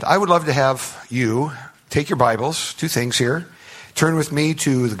I would love to have you take your Bibles, two things here. Turn with me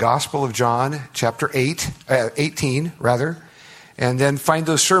to the Gospel of John, chapter 18, and then find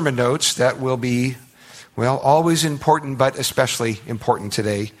those sermon notes that will be, well, always important, but especially important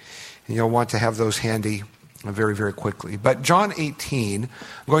today. And you'll want to have those handy very, very quickly. But John 18, I'm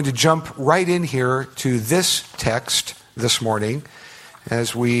going to jump right in here to this text this morning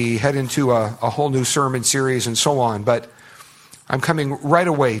as we head into a whole new sermon series and so on. But I'm coming right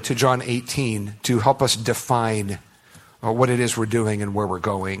away to John 18 to help us define what it is we're doing and where we're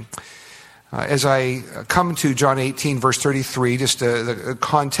going. As I come to John 18, verse 33, just the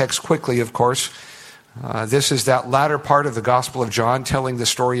context quickly, of course. This is that latter part of the Gospel of John telling the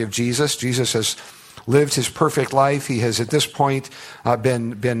story of Jesus. Jesus has lived his perfect life. He has, at this point,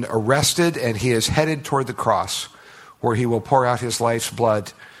 been arrested, and he is headed toward the cross, where he will pour out his life's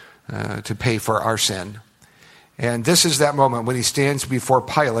blood to pay for our sin. And this is that moment when he stands before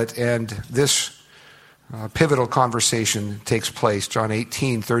Pilate, and this pivotal conversation takes place. John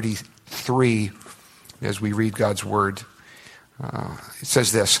 18:33, as we read God's word. It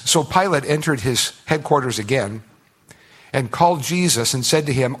says this: So Pilate entered his headquarters again and called Jesus and said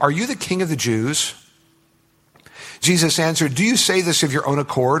to him, "Are you the king of the Jews?" Jesus answered, "Do you say this of your own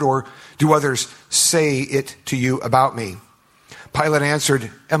accord, or do others say it to you about me?" Pilate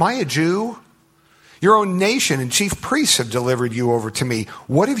answered, "Am I a Jew? Your own nation and chief priests have delivered you over to me.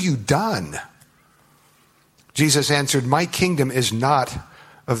 What have you done?" Jesus answered, "My kingdom is not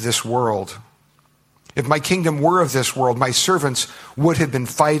of this world. If my kingdom were of this world, my servants would have been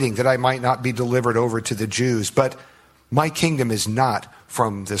fighting that I might not be delivered over to the Jews. But my kingdom is not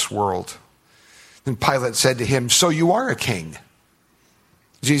from this world." Then Pilate said to him, "So you are a king?"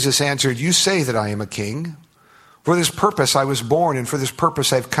 Jesus answered, "You say that I am a king. For this purpose I was born, and for this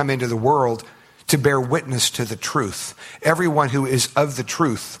purpose I have come into the world, to bear witness to the truth. Everyone who is of the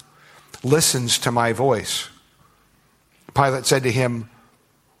truth listens to my voice." Pilate said to him,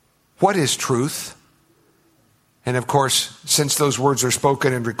 "What is truth?" And of course, since those words are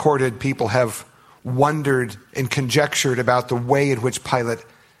spoken and recorded, people have wondered and conjectured about the way in which Pilate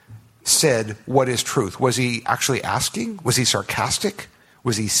said, "What is truth?" Was he actually asking? Was he sarcastic?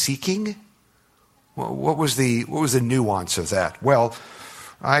 Was he seeking? Well, what was the nuance of that? Well,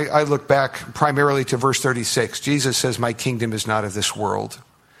 I look back primarily to verse 36. Jesus says, "My kingdom is not of this world."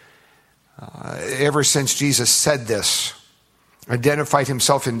 Ever since Jesus said this, identified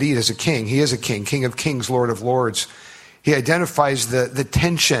himself indeed as a king. He is a king, King of kings, Lord of lords. He identifies the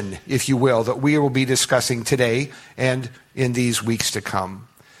tension, if you will, that we will be discussing today and in these weeks to come.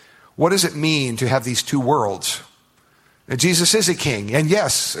 What does it mean to have these two worlds? Jesus is a king, and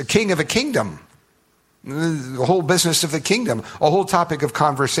yes, a king of a kingdom. The whole business of the kingdom, a whole topic of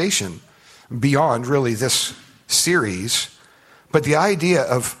conversation beyond really this series. But the idea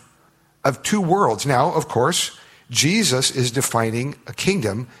of two worlds. Now, of course, Jesus is defining a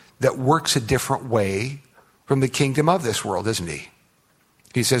kingdom that works a different way from the kingdom of this world, isn't he?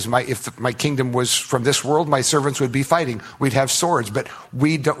 He says, if my kingdom was from this world, my servants would be fighting. We'd have swords, but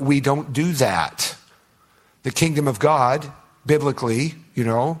we don't do that. The kingdom of God, biblically,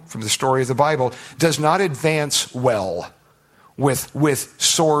 from the story of the Bible, does not advance well with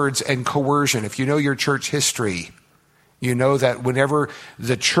swords and coercion. If you know your church history, you know that whenever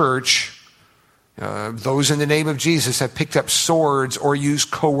the church, those in the name of Jesus, have picked up swords or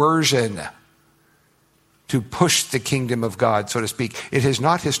used coercion to push the kingdom of God, so to speak, it has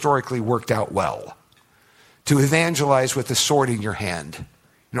not historically worked out well. To evangelize with the sword in your hand,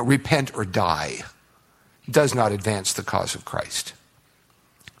 repent or die, does not advance the cause of Christ.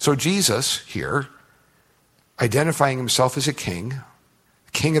 So Jesus here, identifying himself as a king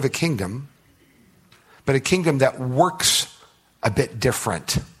of a kingdom, but a kingdom that works a bit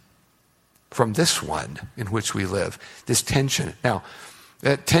different from this one in which we live, this tension. Now,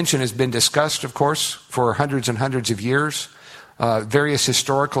 that tension has been discussed, of course, for hundreds and hundreds of years. Various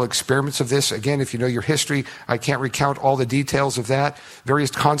historical experiments of this. Again, if you know your history, I can't recount all the details of that.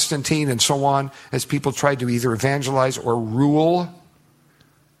 Various Constantine and so on, as people tried to either evangelize or rule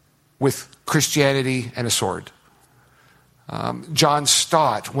with Christianity and a sword. John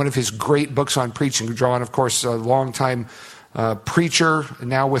Stott, one of his great books on preaching, John, of course, a longtime preacher,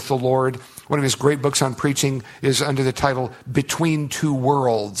 now with the Lord. One of his great books on preaching is under the title, Between Two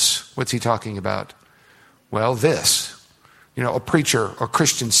Worlds. What's he talking about? Well, this. A preacher or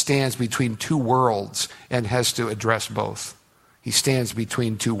Christian stands between two worlds and has to address both. He stands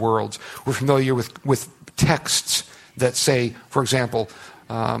between two worlds. We're familiar with texts that say, for example,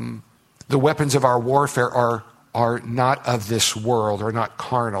 the weapons of our warfare are not of this world, or not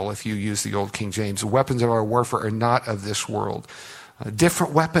carnal, if you use the old King James. The weapons of our warfare are not of this world.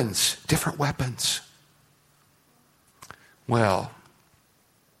 Different weapons. Well,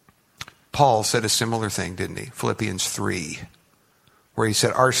 Paul said a similar thing, didn't he? Philippians 3, where he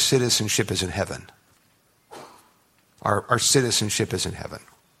said, our citizenship is in heaven. Our citizenship is in heaven.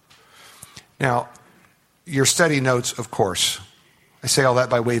 Now, your study notes, of course. I say all that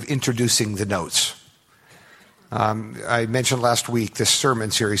by way of introducing the notes. I mentioned last week this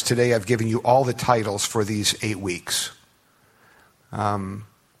sermon series. Today I've given you all the titles for these 8 weeks.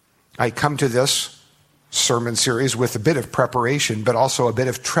 I come to this sermon series with a bit of preparation, but also a bit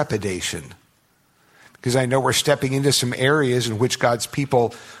of trepidation. Because I know we're stepping into some areas in which God's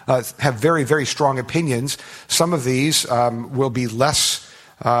people have very, very strong opinions. Some of these will be less,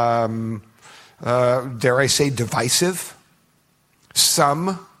 dare I say, divisive.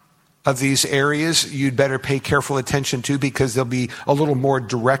 Some of these areas you'd better pay careful attention to because they'll be a little more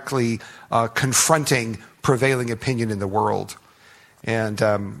directly confronting prevailing opinion in the world. And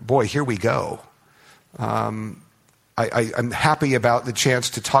boy, here we go. I'm happy about the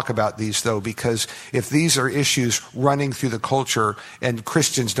chance to talk about these, though, because if these are issues running through the culture and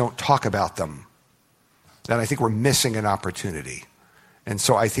Christians don't talk about them, then I think we're missing an opportunity. And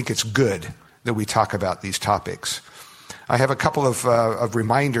so I think it's good that we talk about these topics. I have a couple of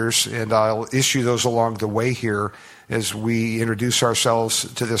reminders, and I'll issue those along the way here as we introduce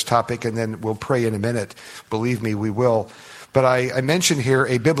ourselves to this topic, and then we'll pray in a minute. Believe me, we will. But I mentioned here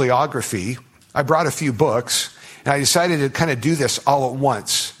a bibliography. I brought a few books, and I decided to kind of do this all at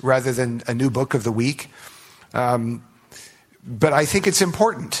once rather than a new book of the week. But I think it's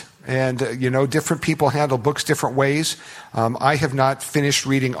important. And, different people handle books different ways. I have not finished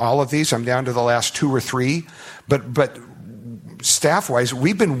reading all of these. I'm down to the last 2 or 3. But staff-wise,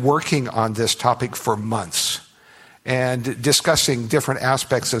 we've been working on this topic for months and discussing different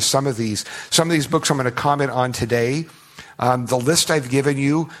aspects of some of these. Some of these books I'm going to comment on today. The list I've given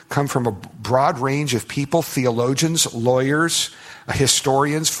you come from a broad range of people, theologians, lawyers,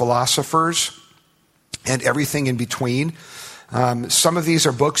 historians, philosophers, and everything in between. Some of these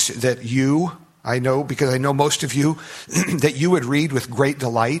are books that I know because I know most of you, that you would read with great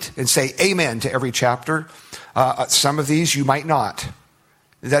delight and say amen to every chapter. Some of these you might not.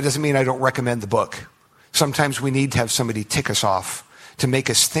 That doesn't mean I don't recommend the book. Sometimes we need to have somebody tick us off to make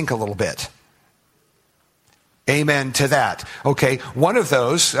us think a little bit. Amen to that. Okay, one of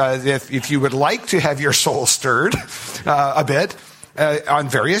those, if you would like to have your soul stirred a bit on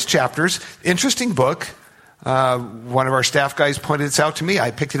various chapters, interesting book. One of our staff guys pointed this out to me.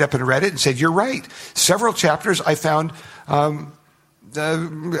 I picked it up and read it and said, you're right. Several chapters I found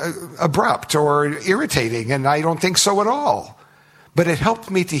abrupt or irritating, and I don't think so at all. But it helped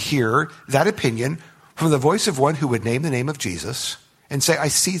me to hear that opinion from the voice of one who would name the name of Jesus and say, I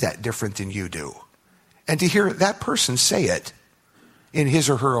see that different than you do. And to hear that person say it in his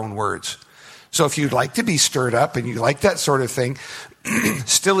or her own words. So if you'd like to be stirred up and you like that sort of thing,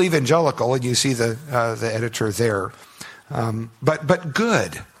 still evangelical, and you see the editor there. But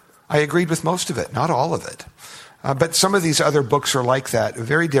good. I agreed with most of it, not all of it. But some of these other books are like that,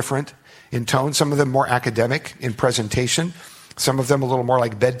 very different in tone. Some of them more academic in presentation. Some of them a little more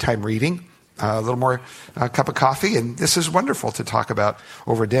like bedtime reading. A little more cup of coffee, and this is wonderful to talk about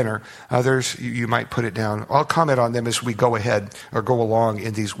over dinner. Others, you might put it down. I'll comment on them as we go ahead or go along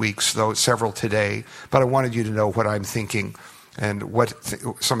in these weeks, though several today. But I wanted you to know what I'm thinking and what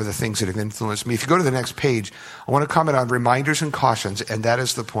some of the things that have influenced me. If you go to the next page, I want to comment on reminders and cautions, and that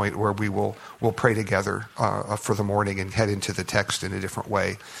is the point where we'll pray together for the morning and head into the text in a different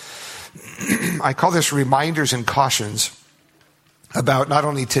way. I call this reminders and cautions about not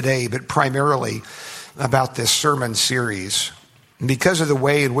only today, but primarily about this sermon series. And because of the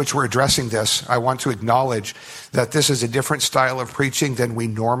way in which we're addressing this, I want to acknowledge that this is a different style of preaching than we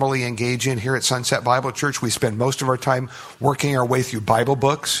normally engage in here at Sunset Bible Church. We spend most of our time working our way through Bible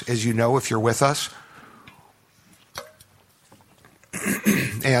books, as you know if you're with us.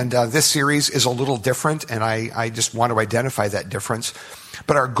 And this series is a little different, and I just want to identify that difference.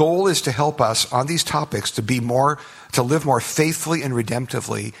 But our goal is to help us on these topics to live more faithfully and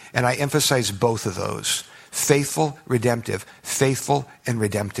redemptively. And I emphasize both of those. Faithful, redemptive. Faithful and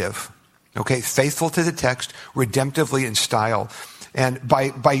redemptive. Okay, faithful to the text, redemptively in style. And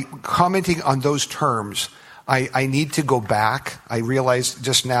by commenting on those terms, I need to go back. I realized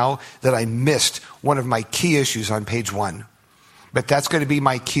just now that I missed one of my key issues on page 1. But that's going to be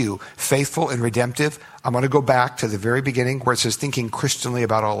my cue. Faithful and redemptive. I'm going to go back to the very beginning where it says thinking Christianly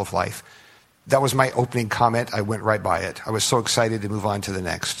about all of life. That was my opening comment. I went right by it. I was so excited to move on to the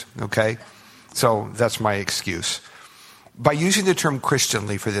next. Okay? So that's my excuse. By using the term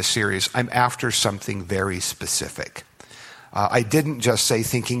Christianly for this series, I'm after something very specific. I didn't just say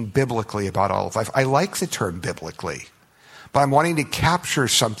thinking biblically about all of life. I like the term biblically, but I'm wanting to capture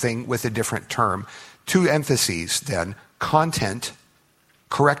something with a different term. Two emphases then: content,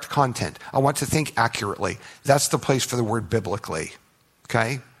 correct content. I want to think accurately. That's the place for the word biblically,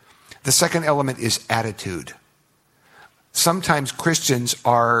 okay? The second element is attitude. Sometimes Christians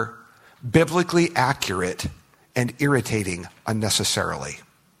are biblically accurate and irritating unnecessarily.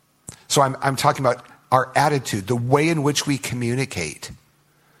 So I'm talking about our attitude, the way in which we communicate.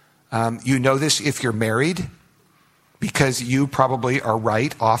 You know this if you're married, because you probably are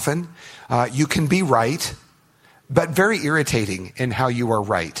right often. You can be right, but very irritating in how you are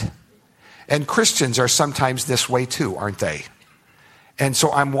right. And Christians are sometimes this way too, aren't they? And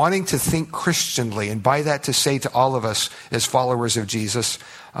so I'm wanting to think Christianly, and by that to say to all of us as followers of Jesus,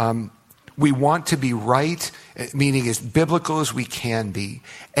 we want to be right, meaning as biblical as we can be,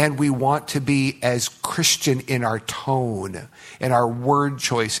 and we want to be as Christian in our tone, and our word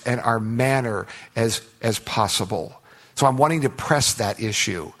choice, and our manner as possible. So I'm wanting to press that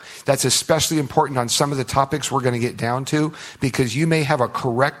issue. That's especially important on some of the topics we're going to get down to, because you may have a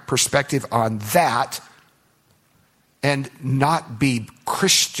correct perspective on that and not be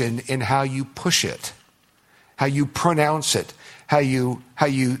Christian in how you push it, how you pronounce it, how you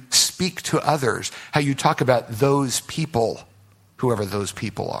speak to others, how you talk about those people, whoever those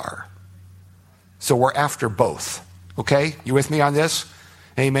people are. So we're after both. Okay? You with me on this?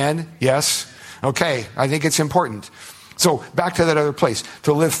 Amen? Yes? Okay. I think it's important. So back to that other place.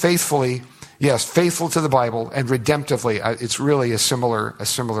 To live faithfully, yes, faithful to the Bible and redemptively. It's really a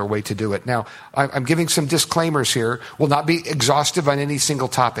similar way to do it. Now, I'm giving some disclaimers here. We'll not be exhaustive on any single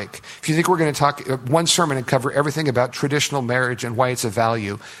topic. If you think we're going to talk one sermon and cover everything about traditional marriage and why it's a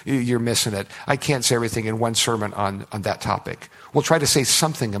value, you're missing it. I can't say everything in one sermon on that topic. We'll try to say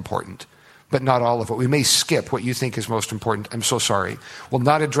something important, but not all of it. We may skip what you think is most important. I'm so sorry. We'll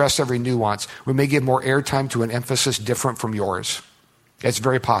not address every nuance. We may give more airtime to an emphasis different from yours. It's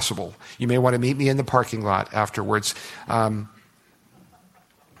very possible. You may want to meet me in the parking lot afterwards.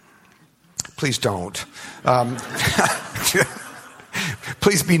 Please don't.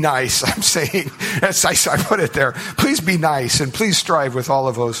 Please be nice, I'm saying. As I put it there. Please be nice, and please strive with all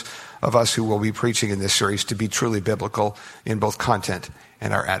of those of us who will be preaching in this series to be truly biblical in both content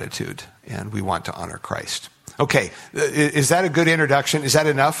and our attitude. And we want to honor Christ. Okay, is that a good introduction? Is that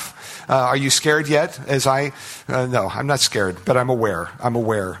enough? Are you scared yet? No, I'm not scared, but I'm aware. I'm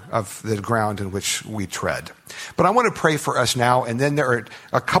aware of the ground in which we tread. But I want to pray for us now, and then there are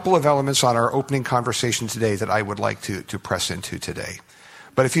a couple of elements on our opening conversation today that I would like to press into today.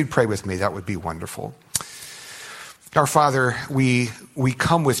 But if you'd pray with me, that would be wonderful. Our Father, we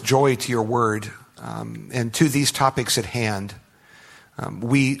come with joy to your word and to these topics at hand.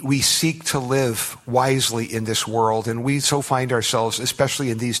 We seek to live wisely in this world, and we so find ourselves, especially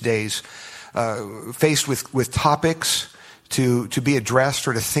in these days, faced with topics to be addressed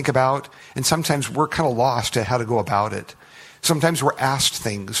or to think about, and sometimes we're kind of lost at how to go about it. Sometimes we're asked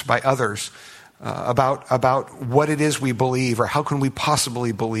things by others about what it is we believe, or how can we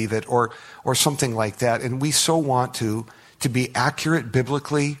possibly believe it, or something like that. And we so want to be accurate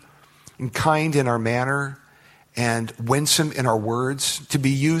biblically and kind in our manner and winsome in our words, to be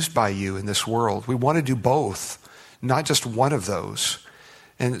used by you in this world. We want to do both, not just one of those.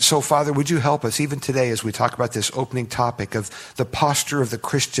 And so, Father, would you help us even today as we talk about this opening topic of the posture of the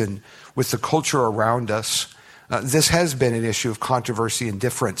Christian with the culture around us. This has been an issue of controversy and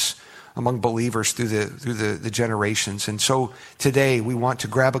difference among believers through the generations. And so today we want to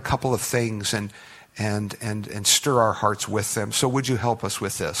grab a couple of things and stir our hearts with them. So would you help us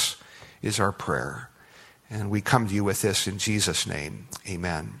with this, is our prayer. And we come to you with this in Jesus' name.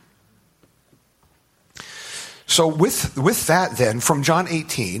 Amen. So with that then, from John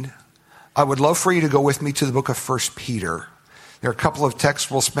 18, I would love for you to go with me to the book of 1 Peter. There are a couple of texts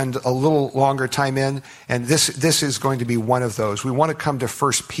we'll spend a little longer time in, and this is going to be one of those. We want to come to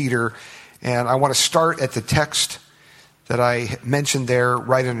 1 Peter, and I want to start at the text that I mentioned there,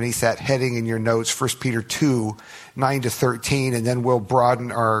 right underneath that heading in your notes, 1 Peter 2, 9 to 13, and then we'll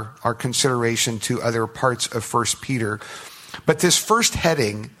broaden our consideration to other parts of 1 Peter. But this first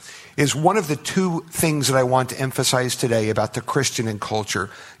heading is one of the two things that I want to emphasize today about the Christian and culture.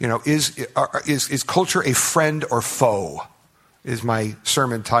 You know, is culture a friend or foe? Is my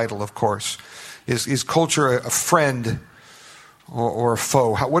sermon title, of course. Is culture a friend or a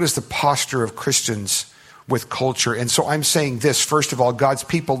foe? What is the posture of Christians with culture? And so I'm saying this, first of all, God's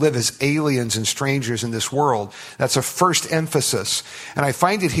people live as aliens and strangers in this world. That's a first emphasis. And I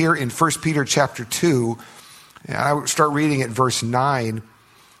find it here in 1 Peter chapter 2, and I start reading at verse 9.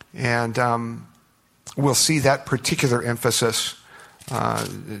 And we'll see that particular emphasis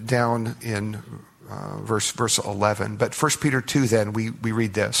down in verse 11. But 1 Peter 2 then, we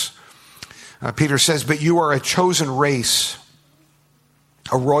read this. Peter says, "But you are a chosen race,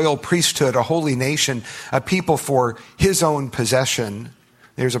 a royal priesthood, a holy nation, a people for his own possession."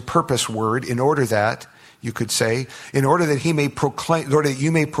 There's a purpose word, in order that, you could say, in order that you may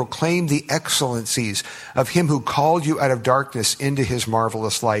proclaim the excellencies of him who called you out of darkness into his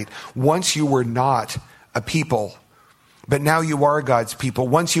marvelous light. Once you were not a people, but now you are God's people.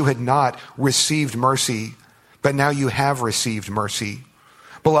 Once you had not received mercy, but now you have received mercy.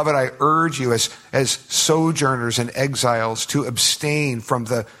 Beloved, I urge you as sojourners and exiles to abstain from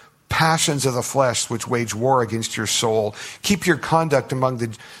the passions of the flesh which wage war against your soul. Keep your conduct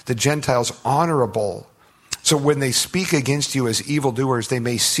among the Gentiles honorable, so when they speak against you as evildoers, they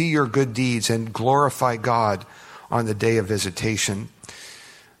may see your good deeds and glorify God on the day of visitation.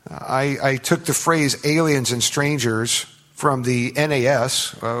 I took the phrase aliens and strangers from the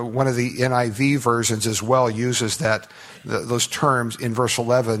NAS. One of the NIV versions as well uses those terms in verse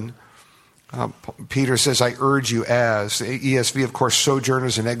 11. Peter says, "I urge you as." ESV, of course,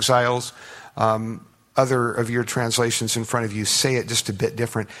 sojourners and exiles. Other of your translations in front of you say it just a bit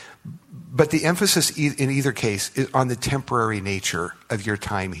different. But the emphasis in either case is on the temporary nature of your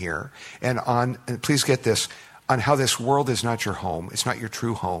time here. And please get this, on how this world is not your home. It's not your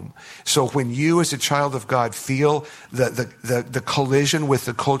true home. So when you as a child of God feel the collision with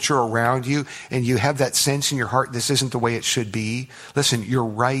the culture around you, and you have that sense in your heart, this isn't the way it should be, listen, you're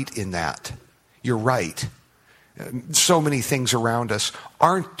right in that. You're right. So many things around us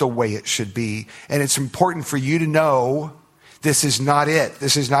aren't the way it should be. And it's important for you to know this is not it.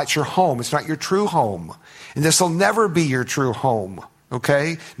 This is not your home. It's not your true home. And this will never be your true home.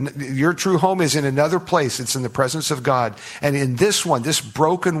 Okay? Your true home is in another place. It's in the presence of God. And in this one, this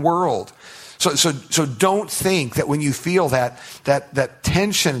broken world. So don't think that when you feel that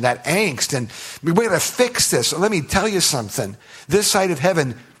tension, that angst, and we're going to fix this. Let me tell you something. This side of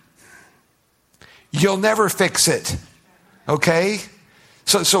heaven, you'll never fix it. Okay?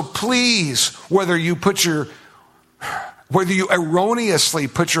 So please, whether you erroneously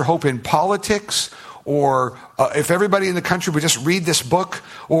put your hope in politics, or if everybody in the country would just read this book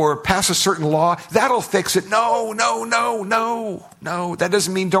or pass a certain law, that'll fix it. No. That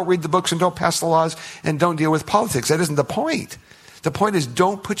doesn't mean don't read the books and don't pass the laws and don't deal with politics. That isn't the point. The point is,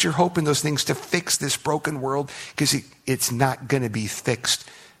 don't put your hope in those things to fix this broken world, because it's not going to be fixed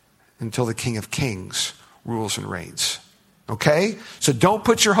until the King of Kings rules and reigns. Okay? So don't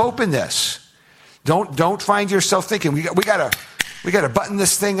put your hope in this. Don't find yourself thinking we got to button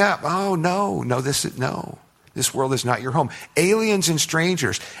this thing up. Oh no. This world is not your home. Aliens and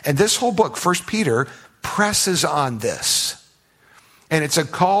strangers. And this whole book, 1 Peter, presses on this. And it's a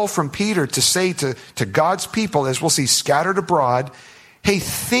call from Peter to say to God's people, as we'll see scattered abroad, hey,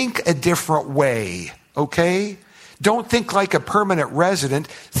 think a different way, okay? Don't think like a permanent resident.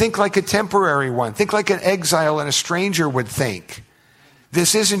 Think like a temporary one. Think like an exile and a stranger would think.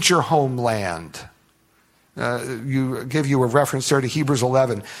 This isn't your homeland. Give you a reference there to Hebrews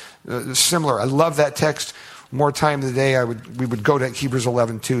 11. Similar. I love that text. More time in the day, we would go to Hebrews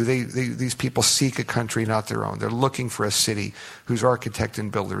 11 too. These people seek a country not their own. They're looking for a city whose architect and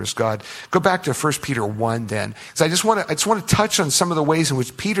builder is God. Go back to 1 Peter 1 then. So I just want to touch on some of the ways in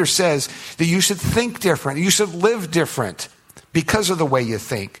which Peter says that you should think different. You should live different because of the way you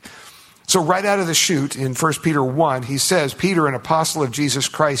think. So right out of the chute in 1 Peter 1, he says, Peter, an apostle of Jesus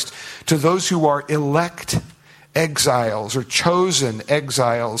Christ, to those who are elect exiles or chosen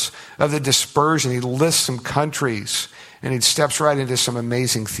exiles of the dispersion. He lists some countries, and he steps right into some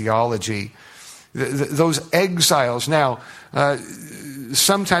amazing theology. Those exiles. Now,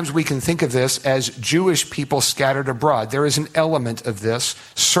 sometimes we can think of this as Jewish people scattered abroad. There is an element of this,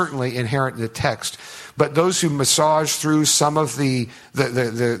 certainly inherent in the text. But those who massage through some of the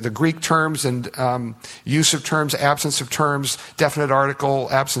Greek terms and use of terms, absence of terms, definite article,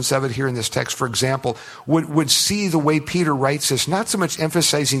 absence of it here in this text, for example, would see the way Peter writes this, not so much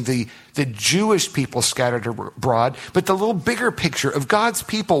emphasizing the Jewish people scattered abroad, but the little bigger picture of God's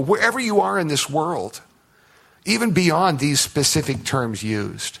people, wherever you are in this world, even beyond these specific terms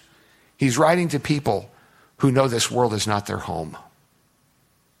used. He's writing to people who know this world is not their home.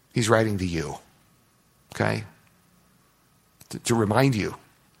 He's writing to you. Okay? To remind you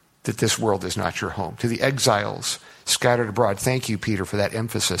that this world is not your home. To the exiles scattered abroad. Thank you, Peter, for that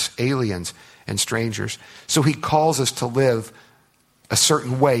emphasis. Aliens and strangers. So he calls us to live a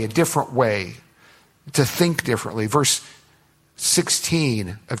certain way, a different way, to think differently. Verse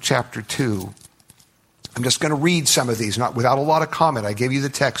 16 of chapter 2. I'm just going to read some of these, not without a lot of comment. I gave you the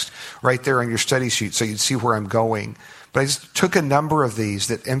text right there on your study sheet so you'd see where I'm going. But I just took a number of these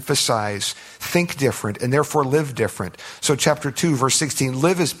that emphasize think different and therefore live different. So chapter 2, verse 16,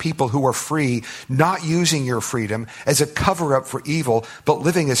 live as people who are free, not using your freedom as a cover-up for evil, but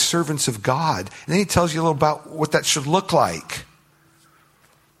living as servants of God. And then he tells you a little about what that should look like.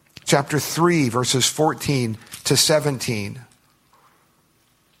 Chapter 3, verses 14 to 17.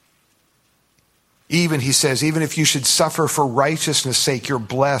 He says, even if you should suffer for righteousness' sake, you're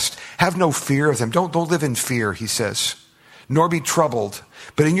blessed. Have no fear of them. Don't live in fear, he says, nor be troubled.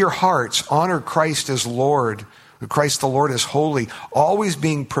 But in your hearts, honor Christ as Lord. Christ the Lord is holy, always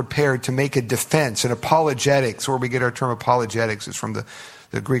being prepared to make a defense, an apologetics, where we get our term apologetics. It's from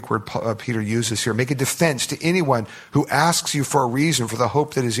the Greek word Peter uses here. Make a defense to anyone who asks you for a reason for the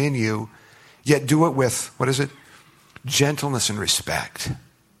hope that is in you, yet do it with, what is it? Gentleness and respect.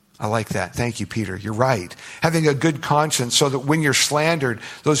 I like that. Thank you, Peter. You're right. Having a good conscience so that when you're slandered,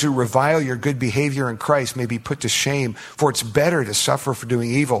 those who revile your good behavior in Christ may be put to shame. For it's better to suffer for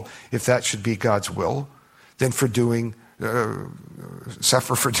doing evil, if that should be God's will, than for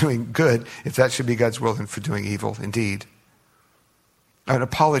suffer for doing good, if that should be God's will, than for doing evil, indeed. An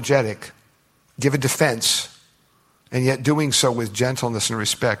apologetic, give a defense, and yet doing so with gentleness and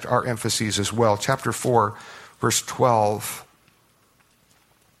respect are emphases as well. Chapter 4, verse 12.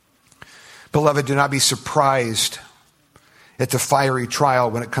 Beloved, do not be surprised at the fiery trial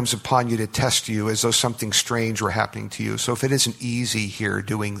when it comes upon you to test you as though something strange were happening to you. So if it isn't easy here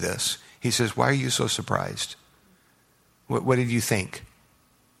doing this, he says, why are you so surprised? What did you think?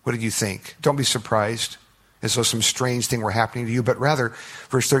 What did you think? Don't be surprised as though some strange thing were happening to you, but rather,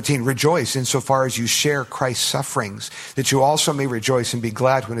 verse 13, rejoice insofar as you share Christ's sufferings, that you also may rejoice and be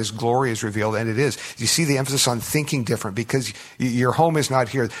glad when his glory is revealed. And it is. You see the emphasis on thinking different, because your home is not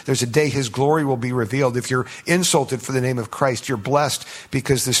here. There's a day his glory will be revealed. If you're insulted for the name of Christ, you're blessed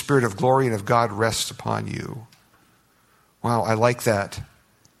because the Spirit of glory and of God rests upon you. Wow, I like that.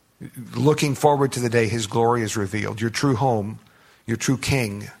 Looking forward to the day his glory is revealed. Your true home, your true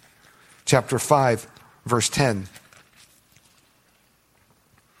king. Chapter 5, verse 10.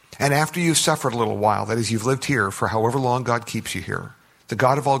 And after you've suffered a little while, that is, you've lived here for however long God keeps you here, the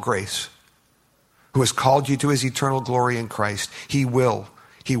God of all grace, who has called you to his eternal glory in Christ, he will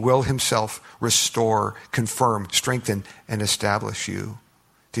himself restore, confirm, strengthen, and establish you.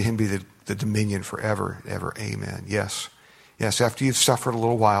 To him be the dominion forever and ever. Amen. Yes, after you've suffered a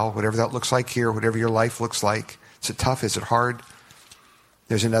little while, whatever that looks like here, whatever your life looks like, is it tough? Is it hard?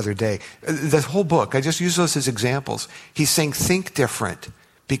 There's another day. The whole book, I just use those as examples. He's saying, think different,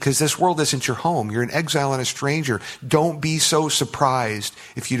 because this world isn't your home. You're an exile and a stranger. Don't be so surprised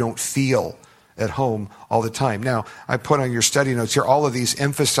if you don't feel at home all the time. Now, I put on your study notes here, all of these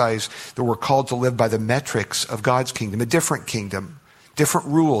emphasize that we're called to live by the metrics of God's kingdom, a different kingdom, different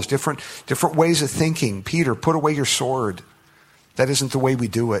rules, different ways of thinking. Peter, put away your sword. That isn't the way we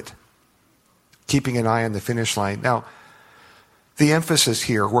do it. Keeping an eye on the finish line. Now, the emphasis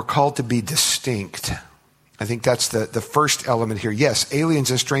here, we're called to be distinct. I think that's the first element here. Yes, aliens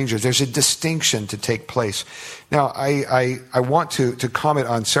and strangers, there's a distinction to take place. Now, I want to comment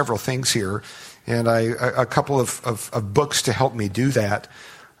on several things here, and a couple of books to help me do that.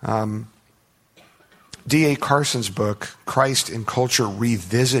 D.A. Carson's book, Christ in Culture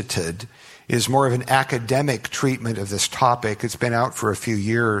Revisited, is more of an academic treatment of this topic. It's been out for a few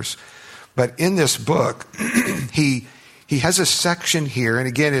years. But in this book, he has a section here, and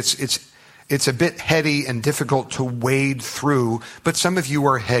again, it's a bit heady and difficult to wade through, but some of you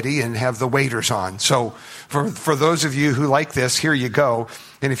are heady and have the waders on. So for those of you who like this, here you go.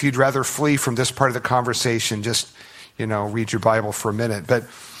 And if you'd rather flee from this part of the conversation, just, read your Bible for a minute. But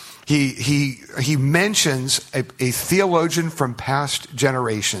he mentions a theologian from past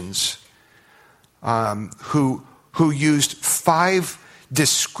generations who used 5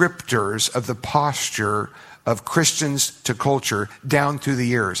 descriptors of the posture of Christians to culture down through the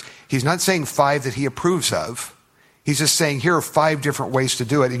years. He's not saying 5 that he approves of. He's just saying here are 5 different ways to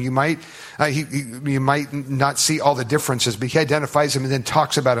do it. And you might not see all the differences, but he identifies them and then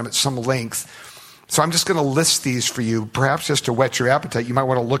talks about them at some length. So I'm just going to list these for you, perhaps just to whet your appetite. You might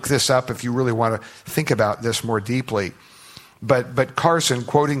want to look this up if you really want to think about this more deeply. But Carson,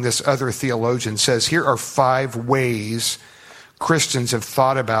 quoting this other theologian, says here are 5 ways Christians have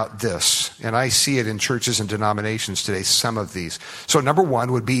thought about this, and I see it in churches and denominations today, some of these. So number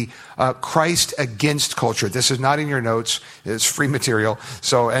 1 would be Christ against culture. This is not in your notes. It's free material.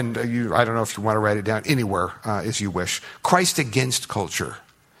 So, I don't know if you want to write it down anywhere as you wish. Christ against culture.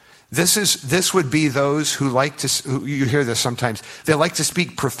 This would be those who you hear this sometimes, they like to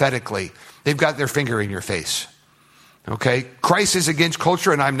speak prophetically. They've got their finger in your face. Okay? Christ is against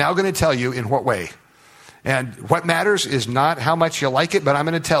culture, and I'm now going to tell you in what way. And what matters is not how much you like it, but I'm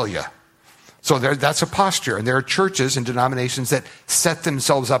going to tell you. So that's a posture, and there are churches and denominations that set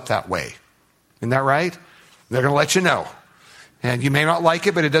themselves up that way. Isn't that right? They're going to let you know. And you may not like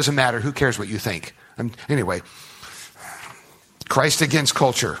it, but it doesn't matter. Who cares what you think? Anyway, Christ against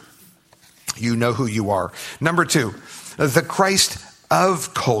culture. You know who you are. Number 2, the Christ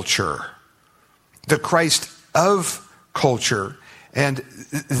of culture. The Christ of culture. And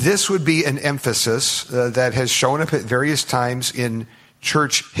this would be an emphasis that has shown up at various times in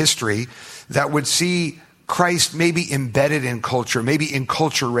church history that would see Christ maybe embedded in culture, maybe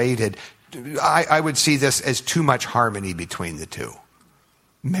enculturated. I would see this as too much harmony between the two.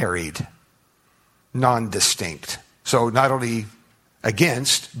 Married, non-distinct. So not only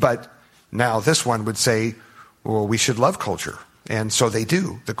against, but now this one would say, well, we should love culture. And so they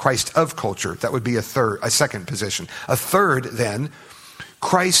do. The Christ of culture. That would be a second position. A third, then,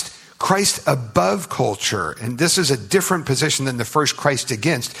 Christ above culture. And this is a different position than the first Christ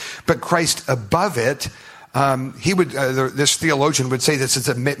against, but Christ above it. This theologian would say this is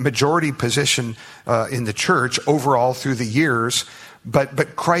a majority position in the church overall through the years,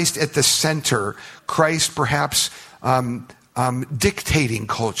 but Christ at the center, Christ perhaps dictating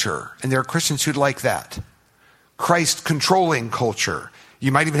culture. And there are Christians who'd like that. Christ controlling culture.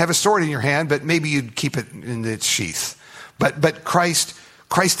 You might even have a sword in your hand, but maybe you'd keep it in its sheath. But Christ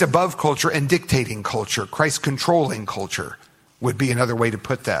above culture and dictating culture, Christ controlling culture would be another way to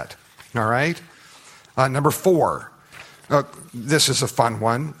put that. All right? Number 4, this is a fun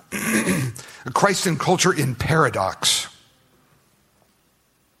one. Christ and culture in paradox.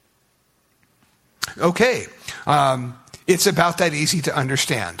 Okay, it's about that easy to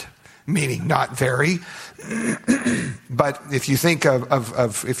understand, meaning not very. But if you think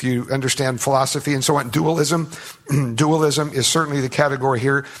if you understand philosophy and so on, dualism is certainly the category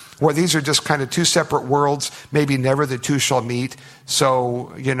here, where these are just kind of two separate worlds, maybe never the two shall meet.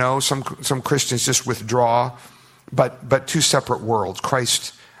 So, some Christians just withdraw, but two separate worlds.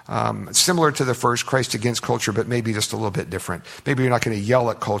 Christ, similar to the first, Christ against culture, but maybe just a little bit different. Maybe you're not going to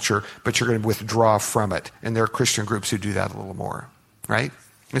yell at culture, but you're going to withdraw from it. And there are Christian groups who do that a little more, right?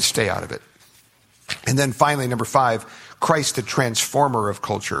 And stay out of it. And then finally, number 5, Christ, the transformer of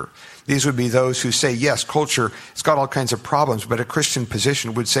culture. These would be those who say, yes, culture, it's got all kinds of problems, but a Christian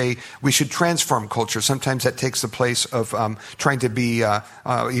position would say we should transform culture. Sometimes that takes the place of trying to be,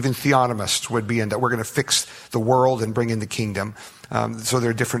 even theonomists would be in that we're going to fix the world and bring in the kingdom. So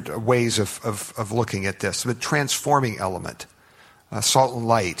there are different ways of looking at this. The transforming element, salt and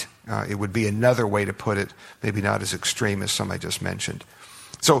light, it would be another way to put it, maybe not as extreme as some I just mentioned.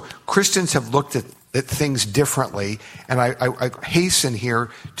 So Christians have looked at things differently, and I hasten here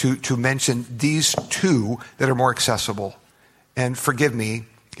to mention these 2 that are more accessible. And forgive me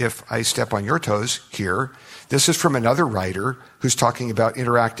if I step on your toes here. This is from another writer who's talking about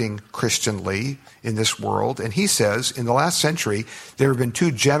interacting Christianly in this world. And he says, in the last century, there have been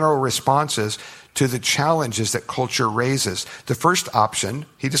 2 general responses to the challenges that culture raises. The first option,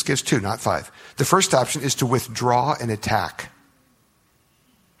 he just gives 2, not 5. The first option is to withdraw and attack.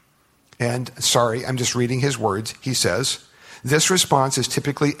 And sorry, I'm just reading his words. He says, this response is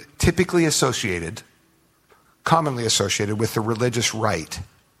typically associated, commonly associated with the religious right.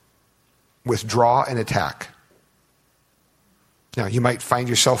 Withdraw and attack. Now, you might find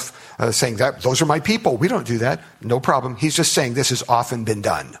yourself saying that, those are my people. We don't do that. No problem. He's just saying this has often been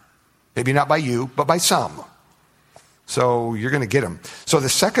done. Maybe not by you, but by some. So you're going to get them. So the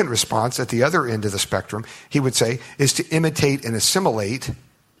second response at the other end of the spectrum, he would say, is to imitate and assimilate.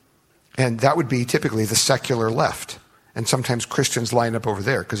 And that would be typically the secular left. And sometimes Christians line up over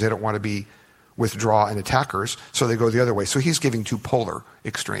there because they don't want to be withdraw and attackers, so they go the other way. So he's giving 2 polar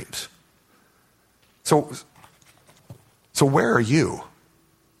extremes. So where are you?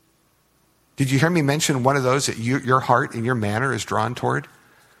 Did you hear me mention one of those that your heart and your manner is drawn toward?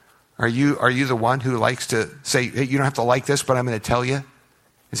 Are you the one who likes to say, hey, you don't have to like this, but I'm going to tell you?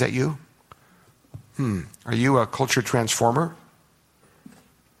 Is that you? Are you a culture transformer?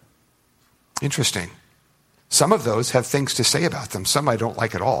 Interesting. Some of those have things to say about them. Some I don't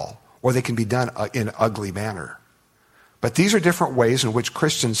like at all, or they can be done in an ugly manner. But these are different ways in which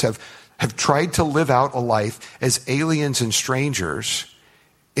Christians have tried to live out a life as aliens and strangers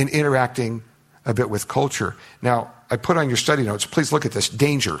in interacting a bit with culture. Now, I put on your study notes, please look at this.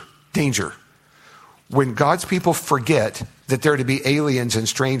 Danger. When God's people forget that they're to be aliens and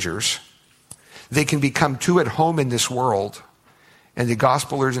strangers, they can become too at home in this world and the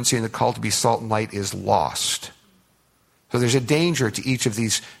gospel urgency and the call to be salt and light is lost. So there's a danger to each of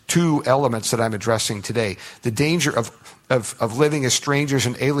these two elements that I'm addressing today. The danger of living as strangers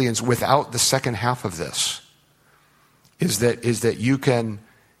and aliens without the second half of this is that you can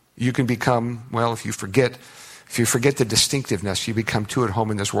become, well, if you forget the distinctiveness, you become too at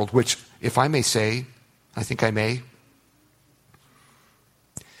home in this world, which, if I may say, I think I may.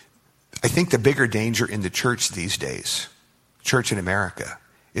 I think the bigger danger in the church these days, church in America,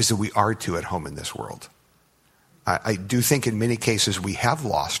 is that we are too at home in this world. I do think in many cases we have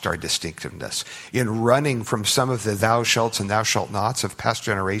lost our distinctiveness. In running from some of the thou shalts and thou shalt nots of past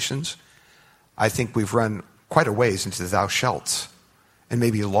generations, I think we've run quite a ways into the thou shalts and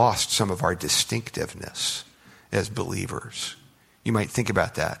maybe lost some of our distinctiveness as believers. You might think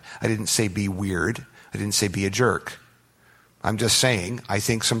about that. I didn't say be weird. I didn't say be a jerk. I'm just saying I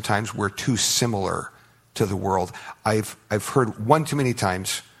think sometimes we're too similar to the world. I've heard one too many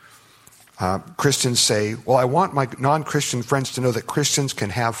times Christians say, well, I want my non-Christian friends to know that Christians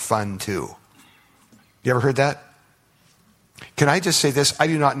can have fun too. You ever heard that? Can I just say this? I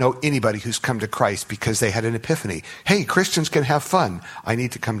do not know anybody who's come to Christ because they had an epiphany. Hey, Christians can have fun. I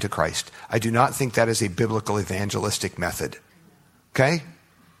need to come to Christ. I do not think that is a biblical evangelistic method. Okay?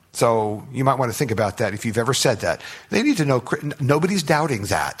 So you might want to think about that if you've ever said that. They need to know nobody's doubting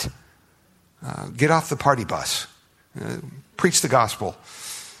that. Get off the party bus. Preach the gospel.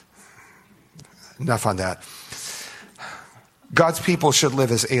 Enough on that. God's people should live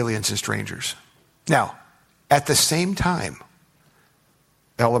as aliens and strangers. Now, at the same time,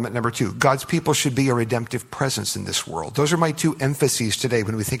 element number 2, God's people should be a redemptive presence in this world. Those are my two emphases today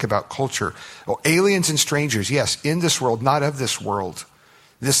when we think about culture. Oh, aliens and strangers, yes, in this world, not of this world.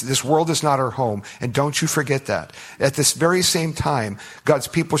 This world is not our home, and don't you forget that. At this very same time, God's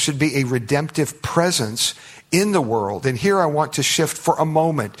people should be a redemptive presence in the world. And here I want to shift for a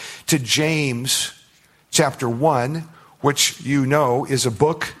moment to James chapter 1, which you know is a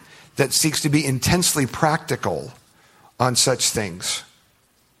book that seeks to be intensely practical on such things.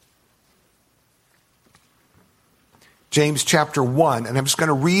 James chapter 1, and I'm just going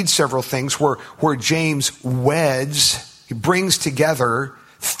to read several things where James he brings together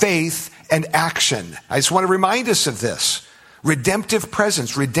faith and action. I just want to remind us of this. Redemptive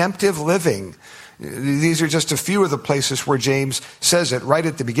presence, redemptive living. These are just a few of the places where James says it. Right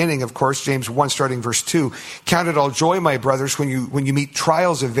at the beginning, of course, James 1, starting verse 2. Count it all joy, my brothers, when you meet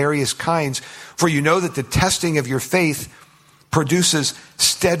trials of various kinds, for you know that the testing of your faith produces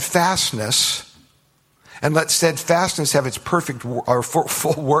steadfastness. And let steadfastness have its perfect or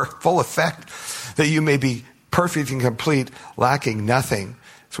full effect, that you may be perfect and complete, lacking nothing.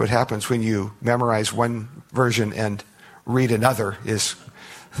 That's what happens when you memorize one version and read another, is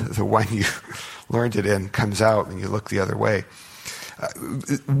the one you learned it in comes out and you look the other way.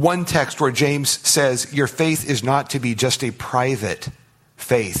 One text where James says, your faith is not to be just a private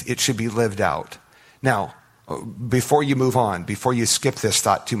faith. It should be lived out. Now, before you move on, before you skip this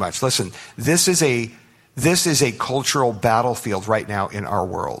thought too much, listen, this is a cultural battlefield right now in our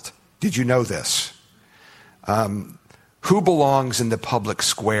world. Did you know this? Who belongs in the public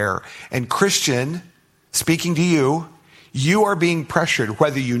square? And Christian, speaking to you, you are being pressured,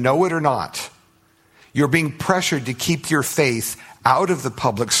 whether you know it or not. You're being pressured to keep your faith out of the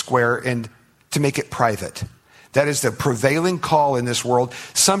public square and to make it private. That is the prevailing call in this world.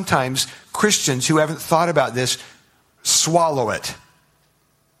 Sometimes Christians who haven't thought about this swallow it.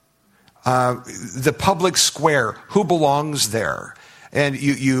 The public square, who belongs there? And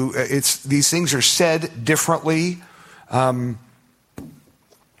these things are said differently.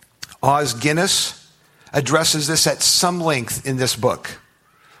 Os Guinness addresses this at some length in this book.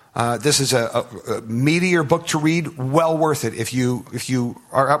 This is a meatier book to read, well worth it if you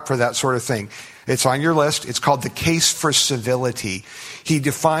are up for that sort of thing. It's on your list. It's called The Case for Civility. He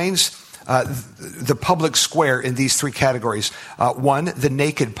defines the public square in these three categories. One, the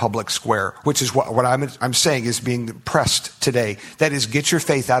naked public square, which is what I'm saying is being pressed today. That is, get your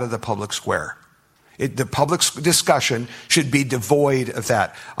faith out of the public square. The public discussion should be devoid of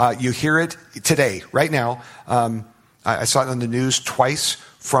that. You hear it today, right now. I saw it on the news twice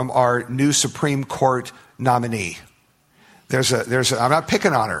from our new Supreme Court nominee. I'm not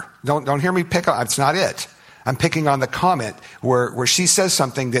picking on her. Don't hear me pick on. It's not it. I'm picking on the comment where she says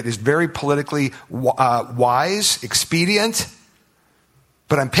something that is very politically wise, expedient,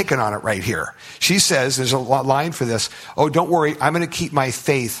 but I'm picking on it right here. She says, there's a line for this, oh, don't worry, I'm going to keep my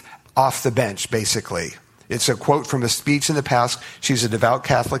faith off the bench, basically. It's a quote from a speech in the past. She's a devout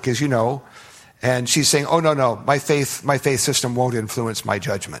Catholic, as you know, and she's saying, oh, no, my faith system won't influence my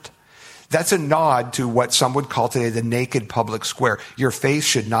judgment. That's a nod to what some would call today the naked public square. Your faith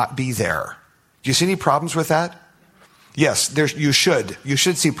should not be there. Do you see any problems with that? Yes, you should. You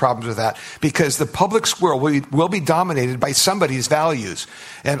should see problems with that because the public square will be dominated by somebody's values.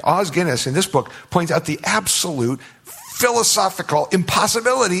 And Os Guinness in this book points out the absolute philosophical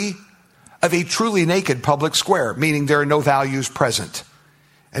impossibility of a truly naked public square, meaning there are no values present.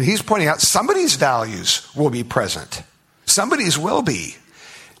 And he's pointing out somebody's values will be present. Somebody's will be.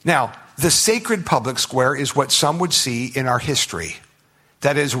 Now, the sacred public square is what some would see in our history.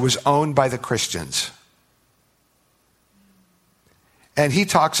 That is, was owned by the Christians. And he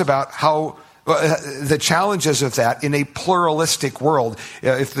talks about how the challenges of that in a pluralistic world.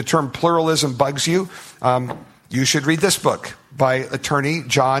 If the term pluralism bugs you, you should read this book by attorney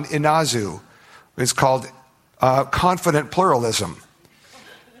John Inazu. It's called Confident Pluralism.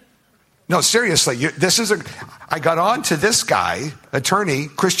 No, seriously, I got on to this guy,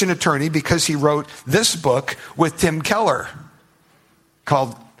 Christian attorney, because he wrote this book with Tim Keller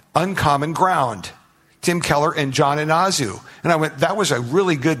called Uncommon Ground. Tim Keller and John Inazu. And I went, that was a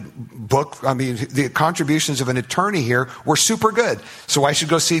really good book. I mean, the contributions of an attorney here were super good. So I should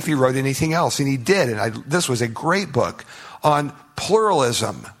go see if he wrote anything else. And he did. And this was a great book on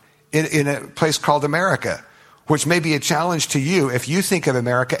pluralism in a place called America, which may be a challenge to you if you think of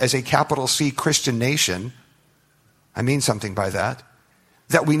America as a capital C Christian nation. I mean something by that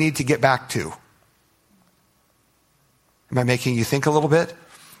we need to get back to. Am I making you think a little bit?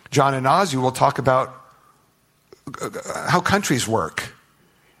 John Inazu will talk about how countries work.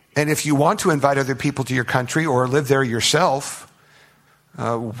 And if you want to invite other people to your country or live there yourself,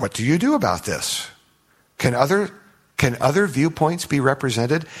 what do you do about this? Can other viewpoints be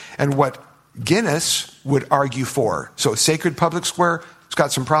represented? And what Guinness would argue for. So sacred public square, it's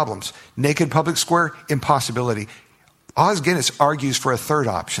got some problems. Naked public square, impossibility. Os Guinness argues for a third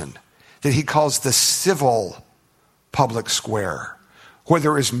option that he calls the civil public square, where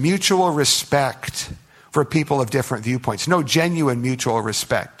there is mutual respect for people of different viewpoints. No genuine mutual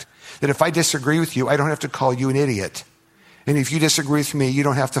respect. That if I disagree with you, I don't have to call you an idiot. And if you disagree with me, you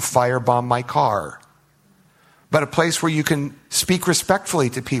don't have to firebomb my car. But a place where you can speak respectfully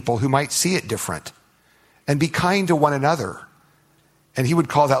to people who might see it different and be kind to one another. And he would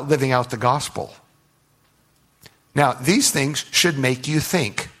call that living out the gospel. Now, these things should make you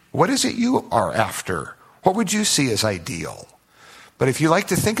think. What is it you are after? What would you see as ideal? But if you like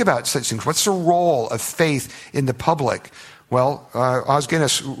to think about such things, what's the role of faith in the public? Well, Os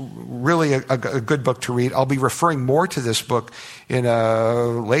Guinness, really a good book to read. I'll be referring more to this book in a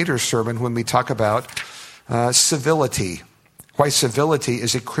later sermon when we talk about civility. Why civility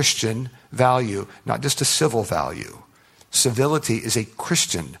is a Christian value, not just a civil value. Civility is a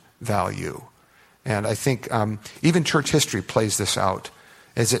Christian value. And I think even church history plays this out,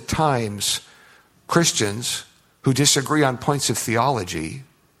 as at times Christians who disagree on points of theology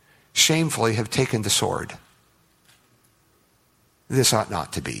shamefully have taken the sword. This ought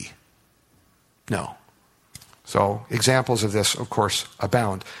not to be. No. So examples of this, of course,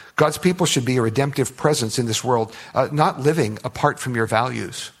 abound. God's people should be a redemptive presence in this world, not living apart from your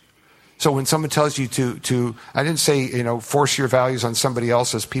values. So when someone tells you to I didn't say, force your values on somebody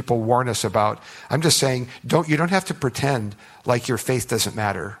else as people warn us about. I'm just saying, you don't have to pretend like your faith doesn't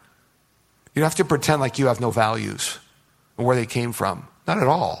matter. You don't have to pretend like you have no values or where they came from. Not at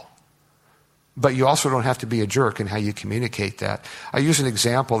all. But you also don't have to be a jerk in how you communicate that. I use an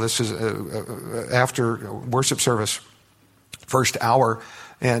example. This is after worship service, first hour,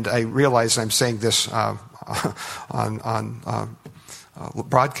 and I realize I'm saying this on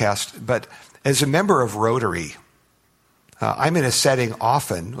broadcast, but as a member of Rotary, I'm in a setting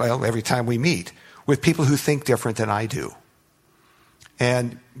often, every time we meet, with people who think different than I do.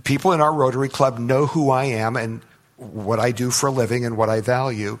 And people in our Rotary Club know who I am and what I do for a living and what I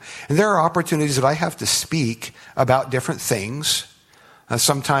value. And there are opportunities that I have to speak about different things.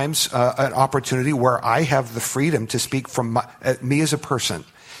 Sometimes an opportunity where I have the freedom to speak from me as a person.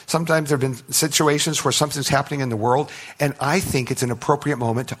 Sometimes there have been situations where something's happening in the world, and I think it's an appropriate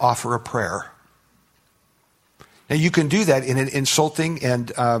moment to offer a prayer. Now, you can do that in an insulting and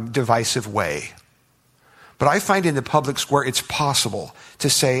divisive way. But I find in the public square it's possible to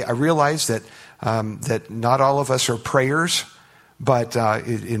say, I realize that not all of us are prayers, but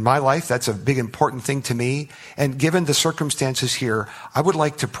in my life, that's a big important thing to me. And given the circumstances here, I would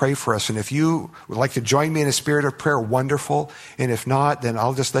like to pray for us. And if you would like to join me in a spirit of prayer, wonderful. And if not, then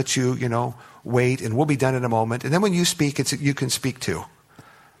I'll just let you, wait, and we'll be done in a moment. And then when you speak, you can speak too.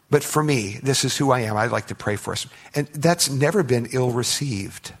 But for me, this is who I am. I'd like to pray for us. And that's never been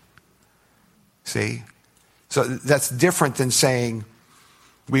ill-received. See? So that's different than saying,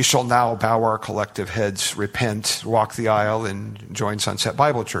 We shall now bow our collective heads, repent, walk the aisle, and join Sunset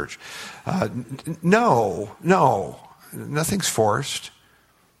Bible Church. No, nothing's forced.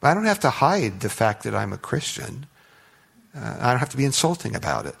 I don't have to hide the fact that I'm a Christian. I don't have to be insulting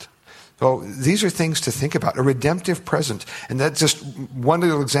about it. So these are things to think about. A redemptive presence. And that's just one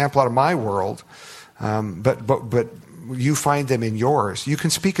little example out of my world. But you find them in yours. You can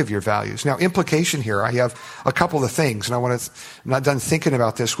speak of your values. Now, implication here, I have a couple of things, and I'm not done thinking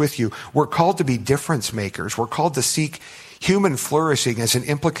about this with you. We're called to be difference makers. We're called to seek human flourishing as an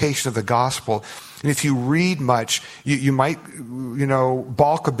implication of the gospel. And if you read much, you might,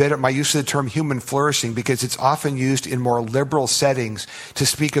 balk a bit at my use of the term human flourishing, because it's often used in more liberal settings to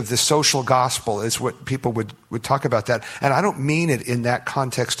speak of the social gospel, is what people would talk about that. And I don't mean it in that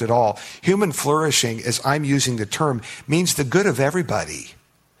context at all. Human flourishing, as I'm using the term, means the good of everybody.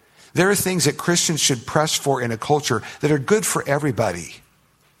 There are things that Christians should press for in a culture that are good for everybody.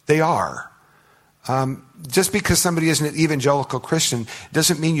 They are. Just because somebody isn't an evangelical Christian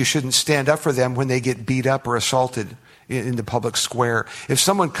doesn't mean you shouldn't stand up for them when they get beat up or assaulted in the public square. If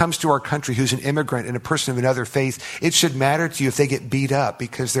someone comes to our country who's an immigrant and a person of another faith, it should matter to you if they get beat up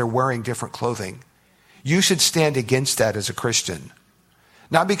because they're wearing different clothing. You should stand against that as a Christian.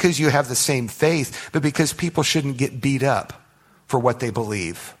 Not because you have the same faith, but because people shouldn't get beat up for what they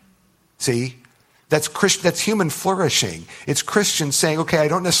believe. See? That's human flourishing. It's Christians saying, okay, I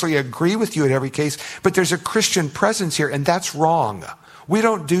don't necessarily agree with you in every case, but there's a Christian presence here, and that's wrong. We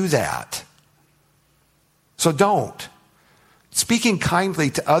don't do that. So don't. Speaking kindly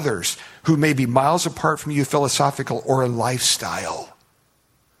to others who may be miles apart from you, philosophical or in lifestyle.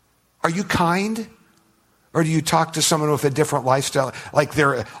 Are you kind? Or do you talk to someone with a different lifestyle, like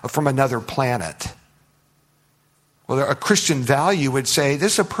they're from another planet? Well, a Christian value would say,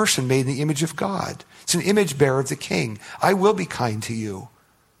 this is a person made in the image of God. It's an image bearer of the King. I will be kind to you.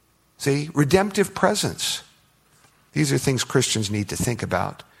 See, redemptive presence. These are things Christians need to think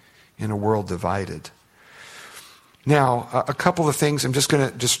about in a world divided. Now, a couple of things I'm just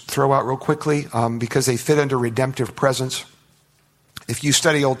going to throw out real quickly because they fit under redemptive presence. If you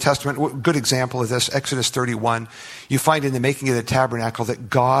study Old Testament, good example of this, Exodus 31, you find in the making of the tabernacle that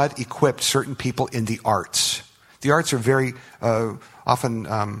God equipped certain people in the arts. The arts are very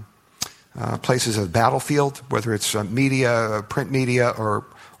often places of battlefield, whether it's media, print media,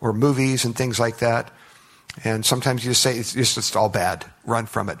 or movies and things like that. And sometimes you just say, it's just all bad. Run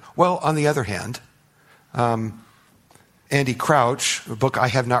from it. Well, on the other hand, Andy Crouch, a book I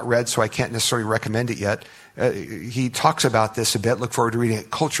have not read, so I can't necessarily recommend it yet, he talks about this a bit. Look forward to reading it,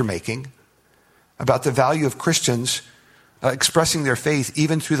 Culture Making, about the value of Christians expressing their faith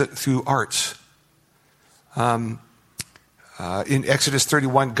even through arts. In Exodus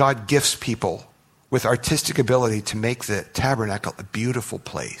 31, God gifts people with artistic ability to make the tabernacle a beautiful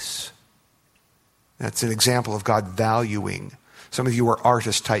place. That's an example of God valuing. Some of you are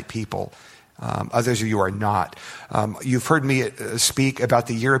artist-type people. Others of you are not. You've heard me speak about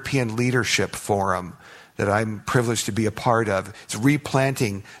the European Leadership Forum that I'm privileged to be a part of. It's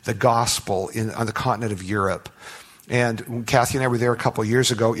replanting the gospel on the continent of Europe. And Kathy and I were there a couple of years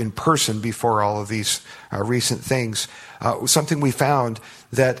ago in person before all of these recent things. Something we found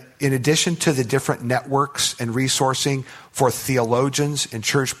that in addition to the different networks and resourcing for theologians and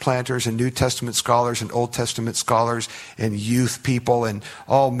church planters and New Testament scholars and Old Testament scholars and youth people and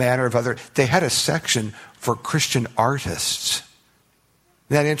all manner of other, they had a section for Christian artists.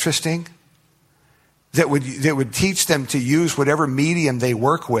 Isn't that interesting? That would teach them to use whatever medium they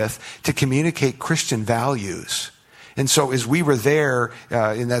work with to communicate Christian values. And so as we were there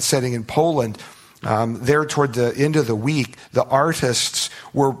in that setting in Poland, there toward the end of the week, the artists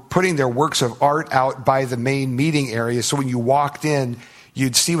were putting their works of art out by the main meeting area. So when you walked in,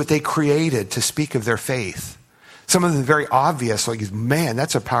 you'd see what they created to speak of their faith. Some of them very obvious, like, man,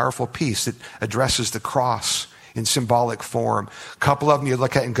 that's a powerful piece that addresses the cross in symbolic form. A couple of them you'd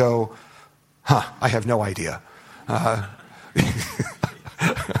look at and go, I have no idea.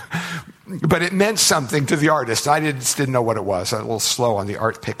 But it meant something to the artist. I just didn't know what it was. I'm a little slow on the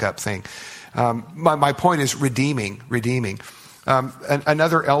art pickup thing. My point is redeeming.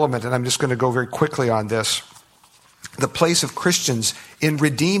 Another element, and I'm just going to go very quickly on this, the place of Christians in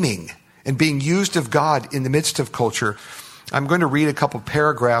redeeming and being used of God in the midst of culture. I'm going to read a couple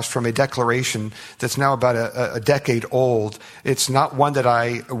paragraphs from a declaration that's now about a decade old. It's not one that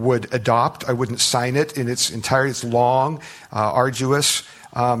I would adopt. I wouldn't sign it in its entirety. It's long, arduous,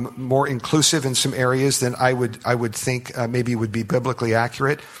 more inclusive in some areas than I would think maybe would be biblically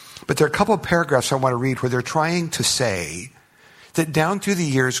accurate. But there are a couple of paragraphs I want to read where they're trying to say that down through the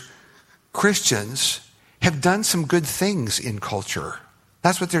years, Christians have done some good things in culture.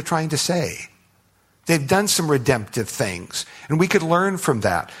 That's what they're trying to say. They've done some redemptive things, and we could learn from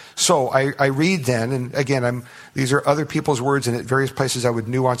that. So I read then, and again, these are other people's words, and at various places I would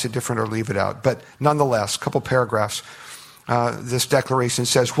nuance it different or leave it out. But nonetheless, a couple paragraphs. This declaration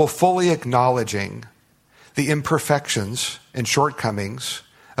says, while fully acknowledging the imperfections and shortcomings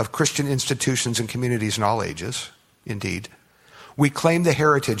of Christian institutions and communities in all ages, indeed, we claim the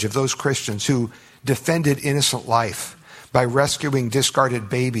heritage of those Christians who defended innocent life by rescuing discarded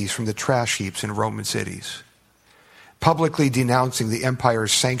babies from the trash heaps in Roman cities, publicly denouncing the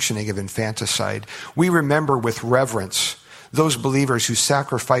empire's sanctioning of infanticide. We remember with reverence those believers who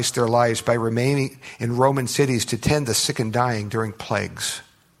sacrificed their lives by remaining in Roman cities to tend the sick and dying during plagues.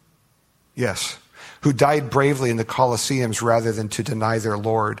 Yes, who died bravely in the Colosseums rather than to deny their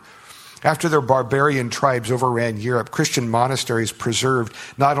Lord. After their barbarian tribes overran Europe, Christian monasteries preserved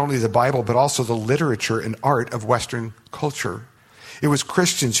not only the Bible, but also the literature and art of Western culture. It was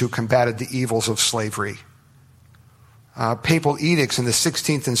Christians who combated the evils of slavery. Papal edicts in the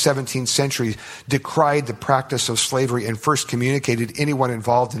 16th and 17th centuries decried the practice of slavery and first communicated anyone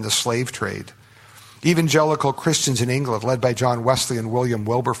involved in the slave trade. Evangelical Christians in England, led by John Wesley and William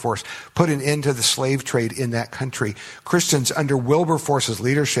Wilberforce, put an end to the slave trade in that country. Christians under Wilberforce's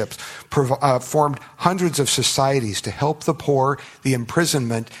leadership formed hundreds of societies to help the poor, the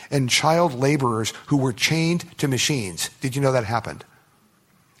imprisonment, and child laborers who were chained to machines. Did you know that happened?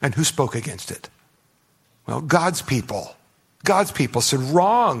 And who spoke against it? Well, God's people. God's people said,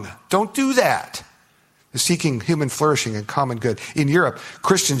 wrong, don't do that. Seeking human flourishing and common good. In Europe,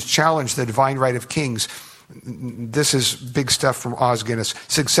 Christians challenged the divine right of kings. This is big stuff from Os Guinness.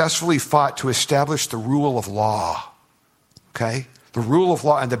 Successfully fought to establish the rule of law. Okay? The rule of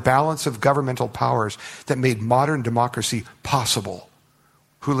law and the balance of governmental powers that made modern democracy possible.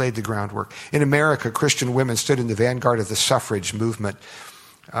 Who laid the groundwork? In America, Christian women stood in the vanguard of the suffrage movement.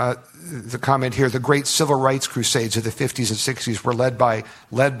 The comment here, the great civil rights crusades of the 50s and 60s were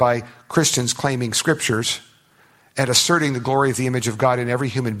led by Christians claiming scriptures and asserting the glory of the image of God in every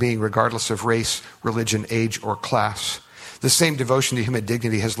human being, regardless of race, religion, age, or class. The same devotion to human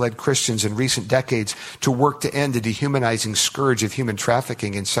dignity has led Christians in recent decades to work to end the dehumanizing scourge of human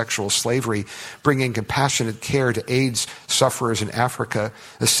trafficking and sexual slavery, bringing compassionate care to AIDS sufferers in Africa,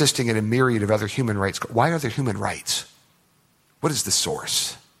 assisting in a myriad of other human rights. Why are there human rights? What is the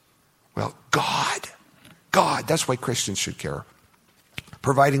source? Well, God. God. That's why Christians should care.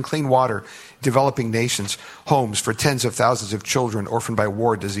 Providing clean water, developing nations, homes for tens of thousands of children orphaned by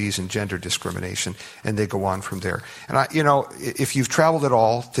war, disease, and gender discrimination. And they go on from there. And if you've traveled at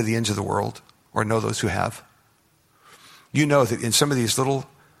all to the ends of the world, or know those who have, you know that in some of these little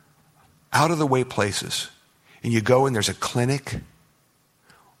out-of-the-way places, and you go and there's a clinic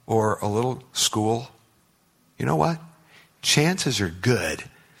or a little school, you know what? Chances are good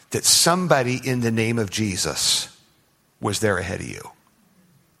that somebody in the name of Jesus was there ahead of you.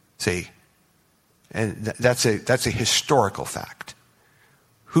 See? And that's a historical fact.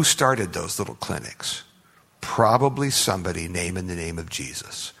 Who started those little clinics? Probably somebody named in the name of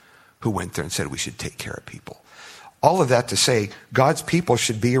Jesus who went there and said we should take care of people. All of that to say God's people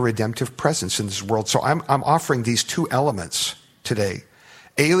should be a redemptive presence in this world. So I'm offering these two elements today.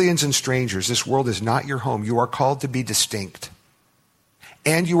 Aliens and strangers, this world is not your home. You are called to be distinct.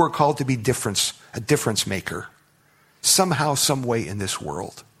 And you are called to be a difference maker. Somehow, some way in this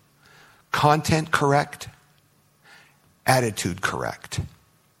world. Content correct. Attitude correct.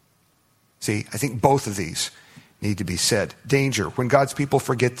 See, I think both of these need to be said. Danger. When God's people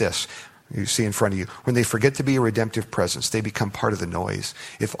forget this, you see in front of you, when they forget to be a redemptive presence, they become part of the noise.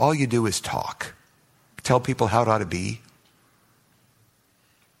 If all you do is talk, tell people how it ought to be,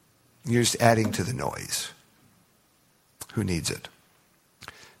 you're just adding to the noise. Who needs it?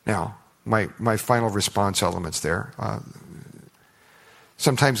 Now, my final response elements there.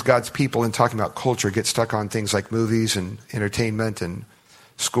 Sometimes God's people, in talking about culture, get stuck on things like movies and entertainment and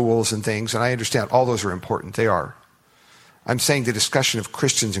schools and things. And I understand all those are important. They are. I'm saying the discussion of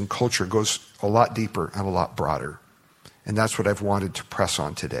Christians and culture goes a lot deeper and a lot broader. And that's what I've wanted to press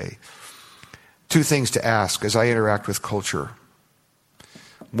on today. Two things to ask as I interact with culture.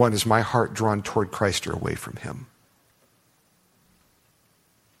 One, is my heart drawn toward Christ or away from him?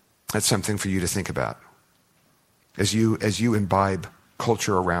 That's something for you to think about as you imbibe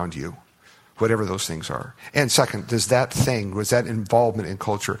culture around you, whatever those things are. And second, does that involvement in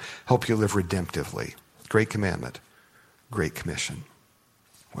culture help you live redemptively? Great commandment, great commission.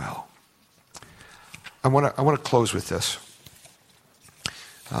 Well, I want to close with this.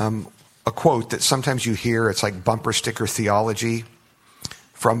 A quote that sometimes you hear, it's like bumper sticker theology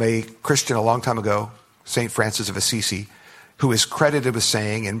from a Christian a long time ago, St. Francis of Assisi, who is credited with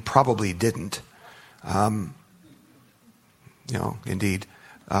saying, and probably didn't, indeed,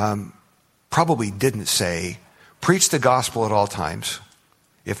 probably didn't say, preach the gospel at all times.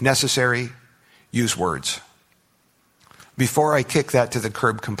 If necessary, use words. Before I kick that to the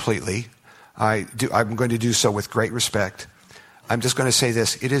curb completely, I'm going to do so with great respect. I'm just going to say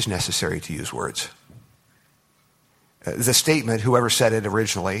this: it is necessary to use words. The statement, whoever said it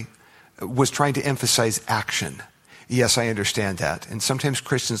originally, was trying to emphasize action. Yes, I understand that. And sometimes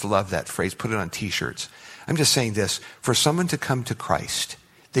Christians love that phrase, put it on t-shirts. I'm just saying this: for someone to come to Christ,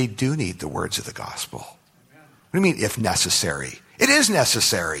 they do need the words of the gospel. What do you mean, if necessary? It is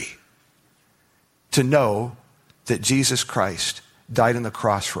necessary to know that Jesus Christ died on the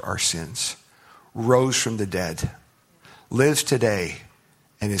cross for our sins, rose from the dead, lives today,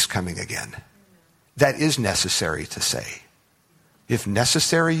 and is coming again. That is necessary to say. If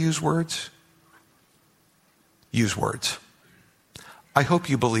necessary, use words. Use words. I hope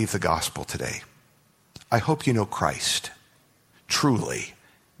you believe the gospel today. I hope you know Christ truly,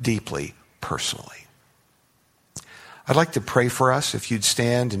 deeply, personally. I'd like to pray for us. If you'd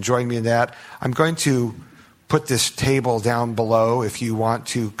stand and join me in that. I'm going to put this table down below if you want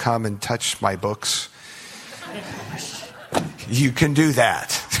to come and touch my books. You can do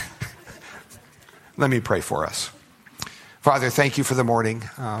that. Let me pray for us. Father, thank you for the morning.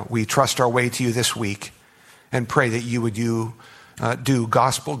 We trust our way to you this week and pray that you would do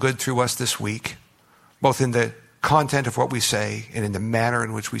gospel good through us this week, both in the content of what we say and in the manner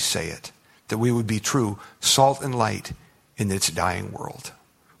in which we say it, that we would be true salt and light in its dying world.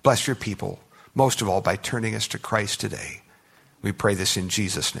 Bless your people, most of all by turning us to Christ today. We pray this in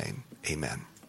Jesus' name. Amen.